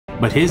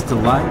But his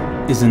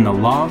delight is in the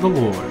law of the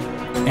Lord,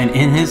 and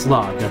in his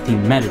law doth he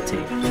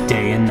meditate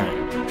day and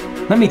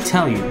night. Let me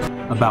tell you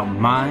about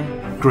my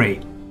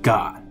great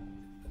God.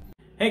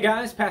 Hey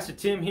guys, Pastor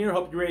Tim here.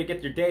 Hope you're ready to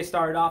get your day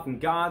started off in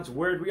God's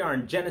Word. We are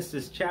in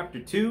Genesis chapter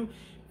 2,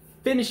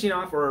 finishing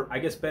off, or I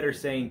guess better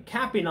saying,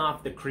 capping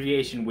off the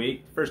creation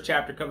week. First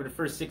chapter covered the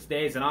first 6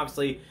 days, and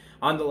obviously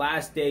on the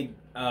last day,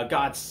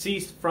 God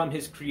ceased from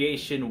his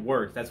creation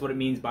works. That's what it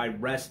means by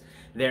rest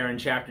there in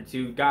chapter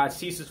 2. God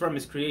ceases from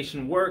his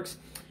creation works,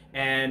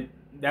 and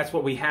that's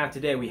what we have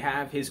today. We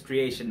have his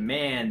creation,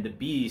 man, the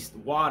beast,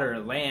 water,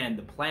 land,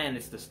 the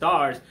planets, the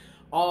stars,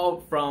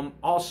 all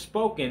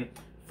spoken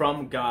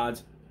from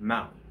God's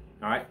mouth.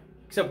 All right?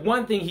 Except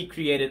one thing he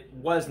created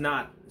was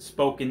not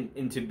spoken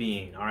into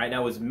being. All right?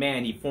 That was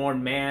man. He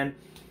formed man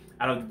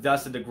out of the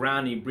dust of the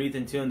ground, and he breathed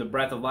into him the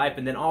breath of life.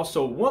 And then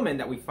also woman,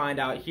 that we find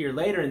out here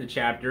later in the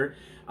chapter,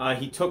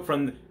 he took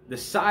from the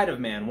side of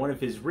man, one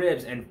of his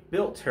ribs, and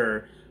built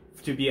her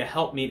to be a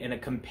helpmeet and a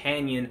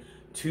companion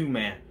to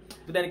man.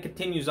 But then it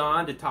continues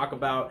on to talk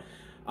about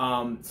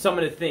some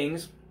of the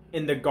things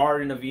in the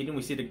Garden of Eden.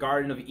 We see the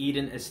Garden of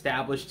Eden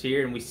established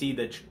here, and we see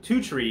the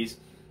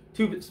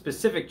two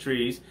specific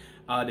trees,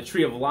 the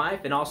tree of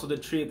life and also the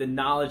tree of the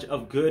knowledge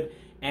of good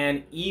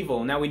and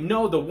evil. Now we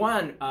know the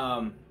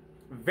one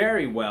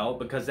very well,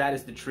 because that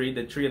is the tree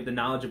of the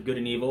knowledge of good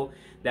and evil,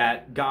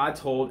 that God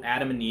told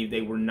Adam and Eve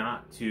they were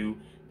not to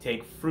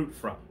take fruit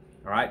from.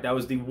 All right, that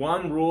was the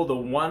one rule, the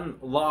one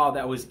law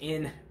that was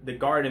in the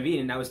Garden of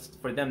Eden. That was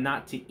for them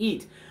not to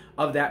eat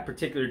of that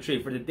particular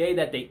tree. For the day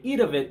that they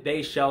eat of it,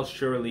 they shall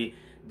surely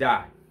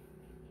die.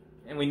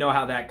 And we know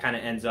how that kind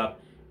of ends up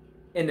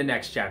in the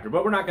next chapter,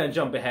 but we're not going to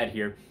jump ahead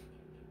here.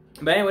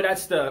 But anyway,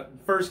 that's the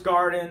first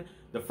garden,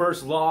 the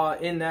first law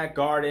in that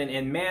garden,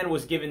 and man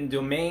was given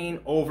domain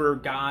over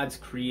God's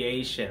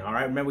creation. All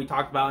right, remember we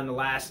talked about in the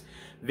last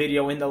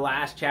video, in the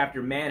last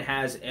chapter, man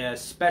has a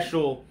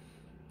special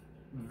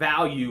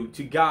value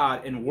to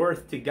God and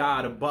worth to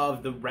God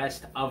above the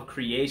rest of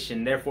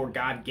creation. Therefore,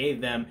 God gave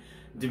them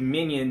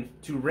dominion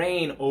to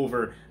reign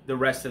over the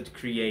rest of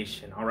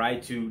creation. All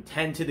right, to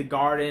tend to the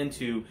garden,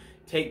 to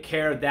take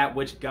care of that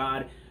which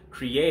God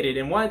created.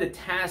 And one of the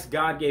tasks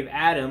God gave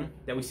Adam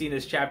that we see in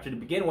this chapter to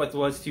begin with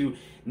was to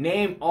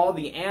name all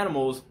the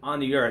animals on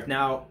the earth.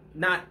 Now,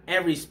 not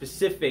every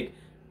specific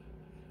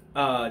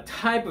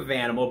type of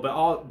animal,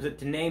 but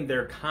to name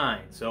their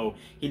kind. So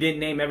he didn't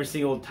name every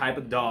single type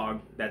of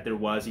dog that there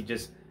was. He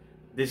just,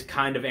 this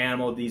kind of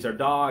animal, these are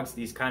dogs,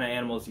 these kind of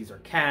animals, these are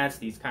cats,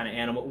 these kind of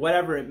animal,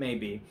 whatever it may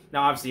be.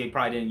 Now, obviously, he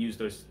probably didn't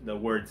use the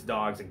words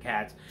dogs and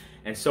cats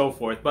and so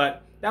forth,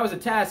 but that was a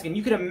task. And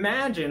you can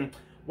imagine,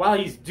 while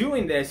he's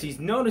doing this, he's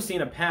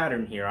noticing a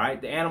pattern here,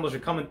 right? The animals are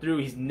coming through,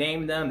 he's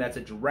named them. That's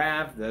a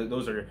giraffe,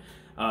 those are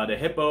the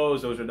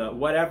hippos, those are the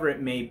whatever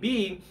it may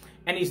be.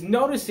 And he's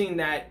noticing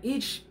that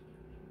each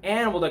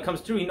animal that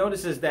comes through, he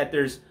notices that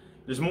there's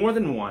more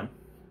than one,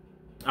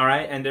 all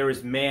right? And there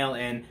is male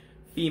and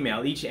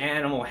female. Each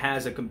animal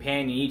has a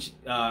companion. Each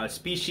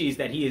species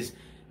that he is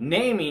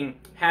naming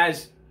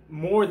has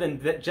more than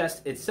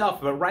just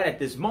itself, but right at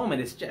this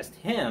moment, it's just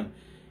him.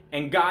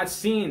 And God,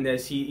 seeing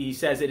this, he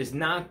says it is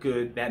not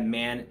good that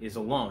man is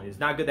alone. It's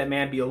not good that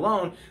man be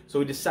alone, so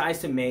he decides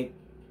to make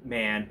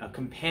man a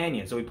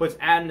companion. So he puts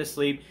Adam to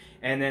sleep,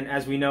 and then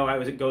as we know,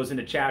 as it goes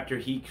into chapter,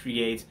 he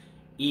creates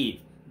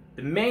Eve.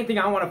 The main thing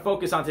I want to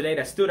focus on today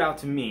that stood out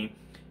to me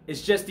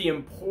is just the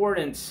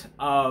importance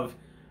of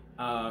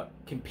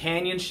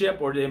companionship,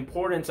 or the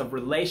importance of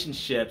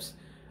relationships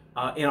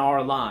in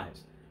our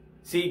lives.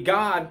 See,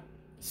 God,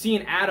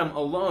 seeing Adam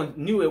alone,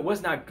 knew it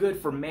was not good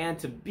for man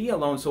to be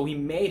alone, so he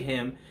made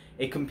him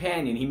a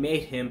companion. He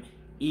made him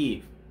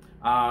Eve.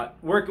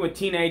 Working with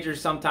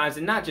teenagers sometimes,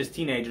 and not just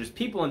teenagers,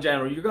 people in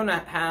general, you're going to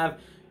have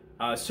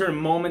certain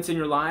moments in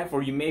your life,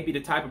 or you may be the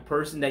type of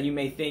person that you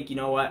may think, you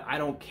know what, I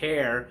don't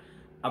care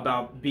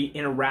about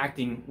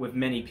interacting with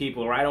many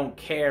people, or I don't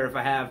care if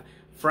I have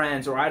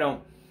friends, or I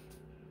don't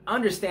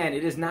understand.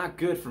 It is not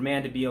good for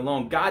man to be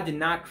alone. God did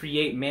not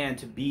create man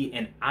to be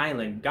an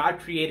island. God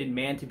created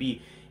man to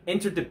be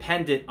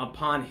interdependent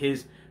upon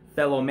his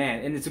fellow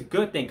man, and it's a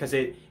good thing, because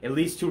it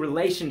leads to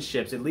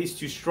relationships. It leads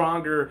to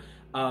stronger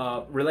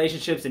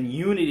relationships and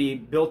unity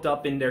built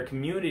up in their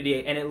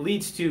community, and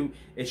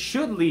it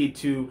should lead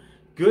to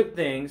good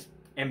things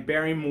and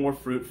bearing more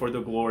fruit for the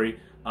glory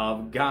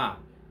of God.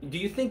 Do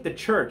you think the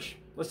church,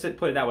 let's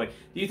put it that way,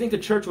 do you think the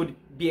church would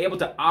be able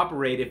to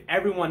operate if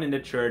everyone in the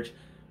church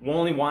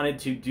only wanted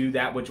to do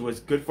that which was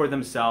good for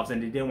themselves,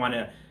 and they didn't want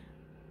to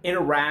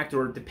interact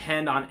or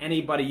depend on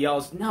anybody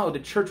else? No, the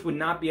church would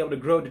not be able to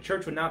grow. The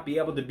church would not be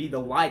able to be the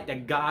light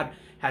that God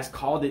has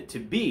called it to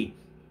be.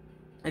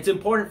 It's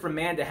important for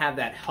man to have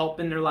that help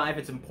in their life.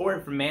 It's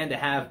important for man to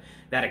have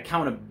that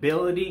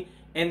accountability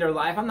in their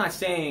life. I'm not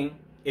saying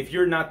if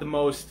you're not the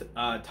most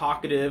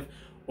talkative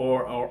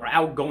or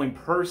outgoing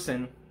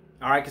person,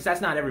 all right, because that's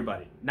not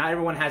everybody. Not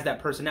everyone has that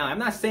personality. I'm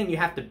not saying you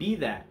have to be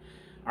that,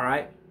 all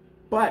right?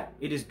 But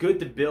it is good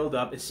to build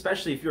up,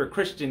 especially if you're a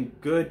Christian,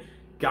 good,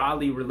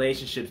 godly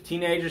relationships.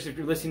 Teenagers, if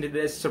you're listening to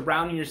this,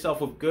 surrounding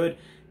yourself with good,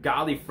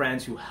 godly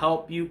friends who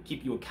help you,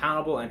 keep you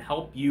accountable, and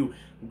help you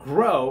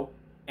grow,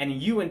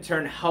 and you in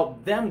turn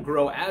help them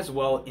grow as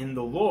well in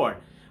the Lord.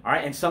 All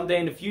right, and someday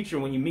in the future,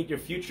 when you meet your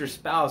future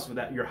spouse,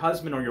 that your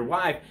husband or your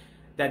wife,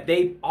 that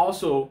they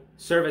also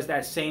serve as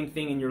that same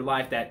thing in your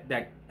life,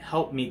 that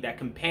helpmeet, that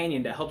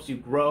companion that helps you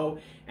grow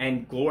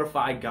and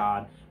glorify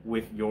God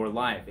with your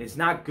life. It's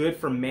not good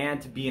for man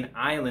to be an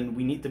island.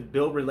 We need to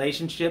build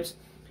relationships,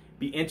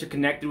 be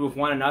interconnected with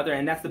one another,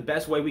 and that's the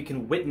best way we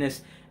can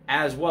witness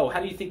as well. How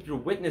do you think your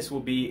witness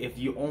will be if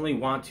you only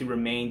want to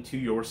remain to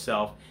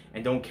yourself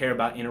and don't care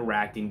about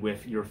interacting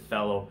with your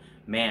fellow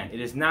man? It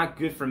is not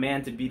good for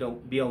man to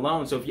be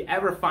alone. So if you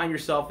ever find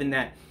yourself in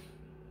that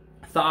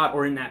thought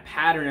or in that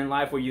pattern in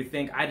life where you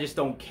think, I just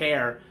don't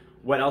care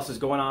what else is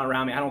going on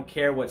around me, I don't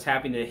care what's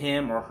happening to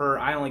him or her,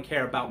 I only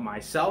care about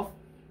myself,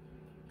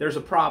 there's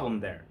a problem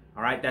there.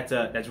 All right,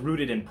 that's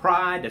rooted in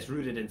pride, that's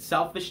rooted in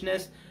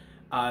selfishness.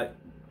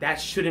 That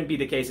shouldn't be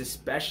the case,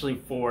 especially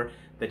for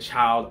the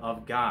child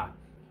of God.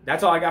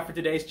 That's all I got for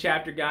today's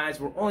chapter, guys.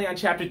 We're only on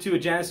chapter 2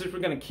 of Genesis. We're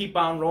going to keep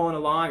on rolling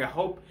along. I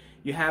hope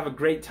you have a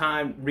great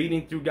time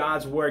reading through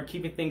God's Word,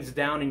 keeping things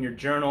down in your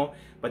journal,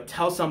 but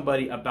tell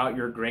somebody about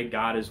your great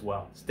God as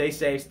well. Stay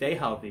safe, stay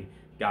healthy.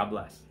 God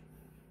bless.